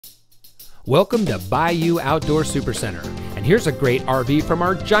Welcome to Bayou Outdoor Supercenter, and here's a great RV from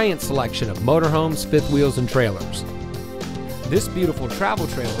our giant selection of motorhomes, fifth wheels, and trailers. This beautiful travel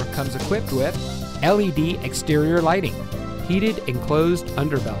trailer comes equipped with LED exterior lighting, heated enclosed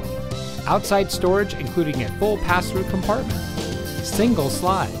underbelly, outside storage including a full pass-through compartment, single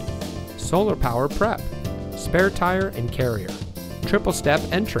slide, solar power prep, spare tire and carrier, triple step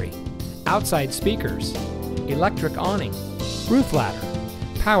entry, outside speakers, electric awning, roof ladder,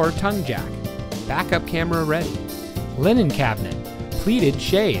 power tongue jack, backup camera ready, linen cabinet, pleated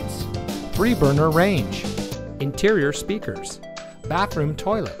shades, 3-burner range, interior speakers, bathroom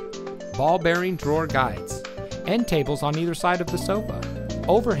toilet, ball bearing drawer guides, end tables on either side of the sofa,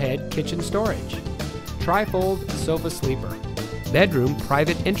 overhead kitchen storage, trifold sofa sleeper, bedroom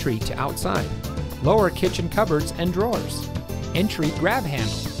private entry to outside, lower kitchen cupboards and drawers, entry grab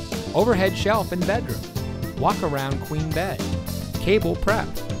handle, overhead shelf in bedroom, walk around queen bed, cable prep,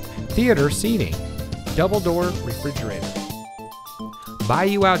 theater seating, double door refrigerator.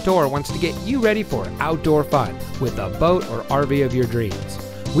 Bayou Outdoor wants to get you ready for outdoor fun with the boat or RV of your dreams.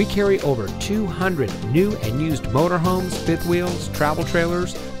 We carry over 200 new and used motorhomes, fifth wheels, travel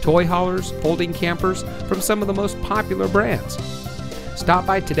trailers, toy haulers, folding campers from some of the most popular brands. Stop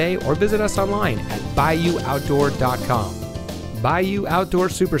by today or visit us online at BayouOutdoor.com. Bayou Outdoor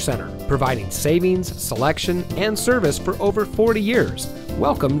Supercenter, providing savings, selection, and service for over 40 years.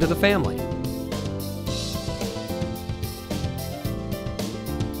 Welcome to the family.